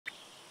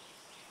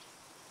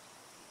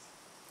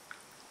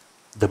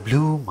The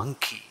blue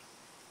monkey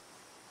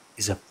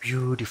is a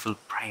beautiful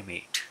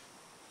primate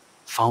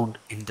found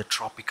in the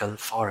tropical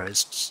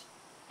forests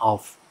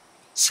of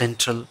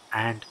Central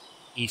and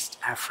East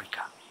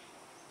Africa.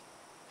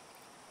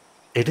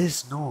 It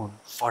is known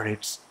for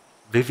its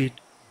vivid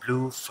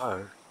blue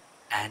fur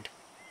and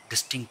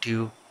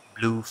distinctive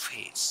blue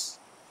face,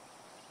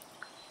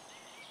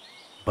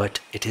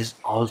 but it is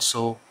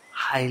also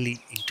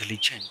highly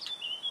intelligent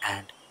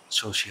and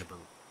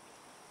sociable.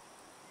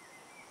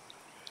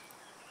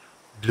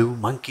 Blue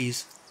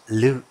monkeys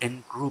live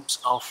in groups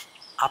of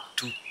up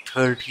to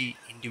 30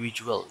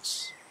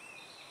 individuals,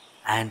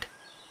 and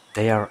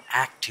they are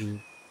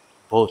active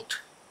both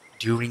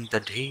during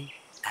the day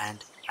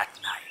and at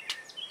night.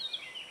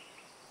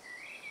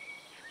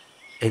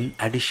 In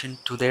addition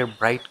to their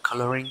bright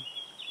coloring,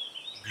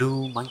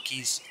 blue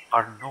monkeys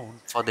are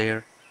known for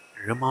their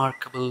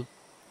remarkable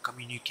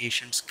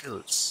communication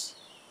skills.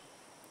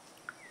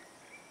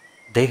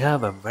 They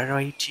have a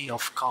variety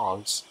of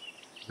calls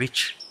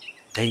which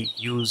they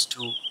use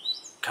to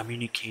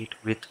communicate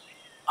with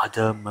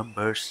other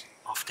members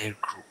of their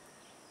group,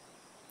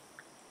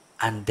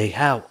 and they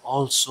have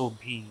also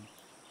been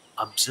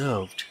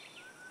observed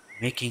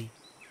making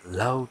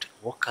loud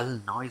vocal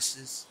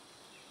noises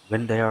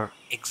when they are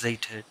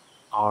excited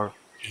or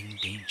in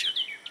danger.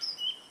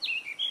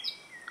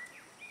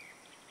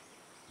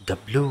 The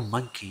blue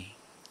monkey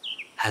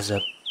has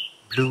a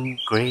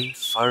blue-gray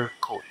fur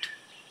coat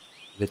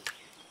with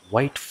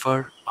white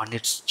fur on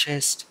its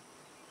chest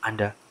and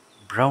a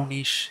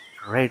brownish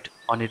red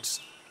on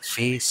its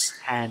face,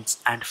 hands,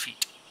 and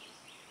feet.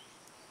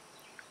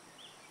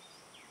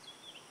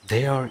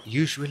 They are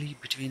usually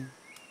between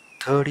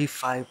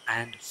 35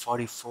 and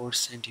 44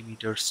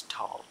 centimeters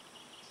tall,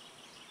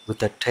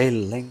 with a tail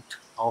length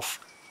of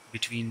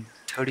between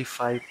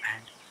 35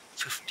 and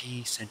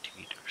 50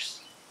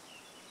 centimeters.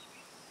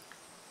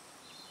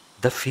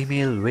 The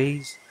female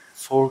weighs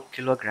 4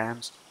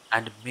 kilograms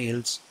and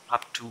males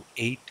up to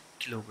 8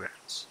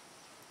 kilograms.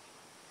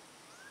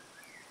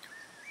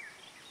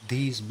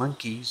 These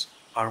monkeys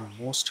are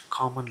most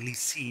commonly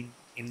seen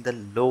in the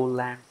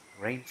lowland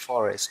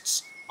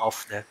rainforests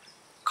of the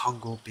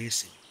Congo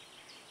Basin,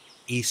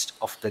 east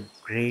of the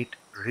Great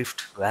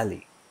Rift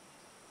Valley.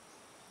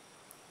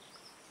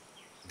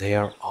 They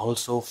are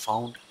also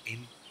found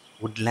in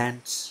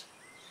woodlands,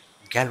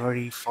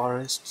 gallery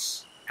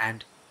forests,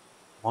 and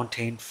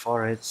montane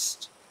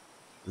forests,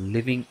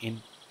 living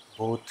in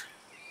both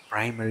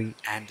primary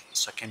and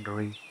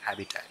secondary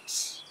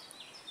habitats.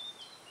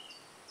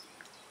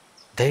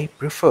 They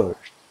prefer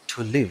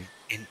to live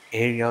in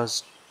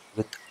areas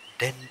with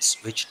dense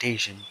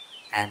vegetation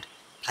and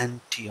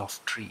plenty of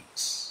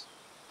trees.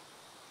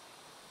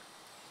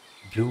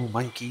 Blue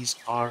monkeys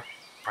are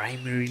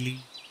primarily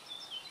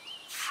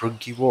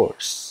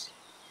frugivores.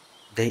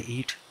 They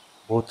eat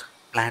both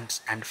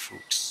plants and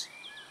fruits.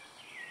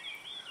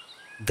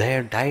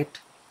 Their diet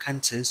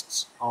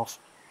consists of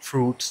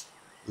fruits,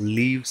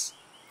 leaves,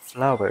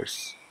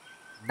 flowers,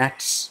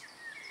 nuts,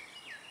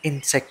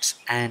 insects,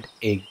 and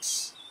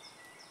eggs.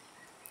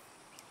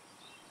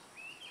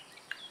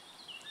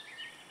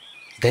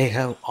 They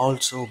have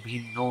also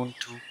been known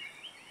to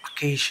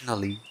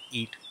occasionally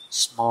eat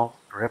small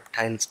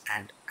reptiles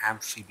and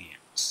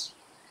amphibians.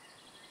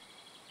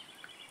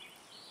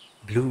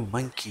 Blue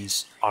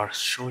monkeys are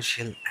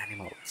social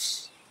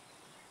animals.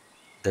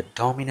 The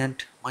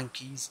dominant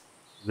monkeys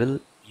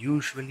will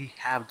usually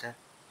have the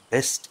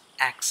best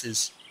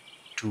access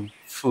to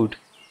food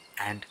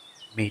and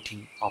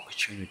mating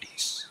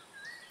opportunities,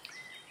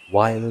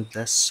 while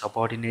the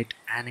subordinate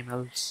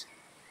animals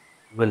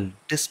will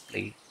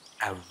display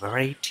a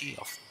variety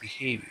of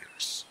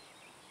behaviors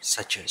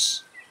such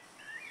as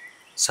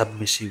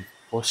submissive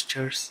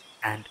postures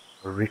and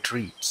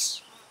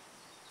retreats.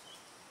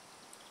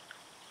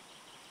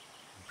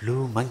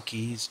 Blue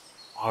monkeys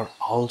are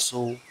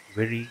also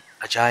very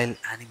agile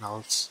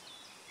animals,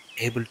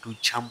 able to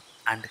jump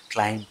and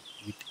climb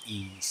with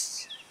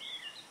ease.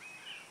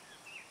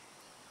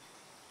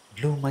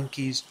 Blue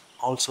monkeys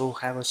also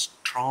have a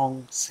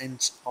strong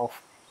sense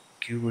of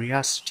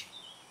curiosity,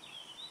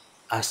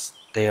 as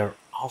they are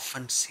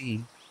often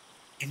seen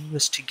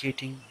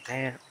investigating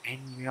their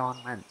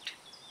environment,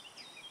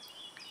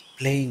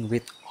 playing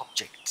with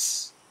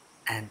objects,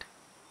 and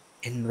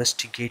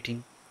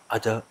investigating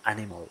other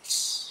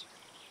animals.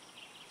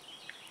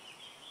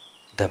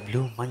 The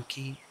blue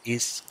monkey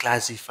is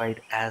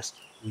classified as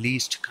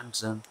least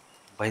concern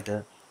by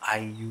the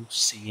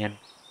IUCN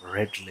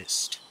Red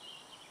List.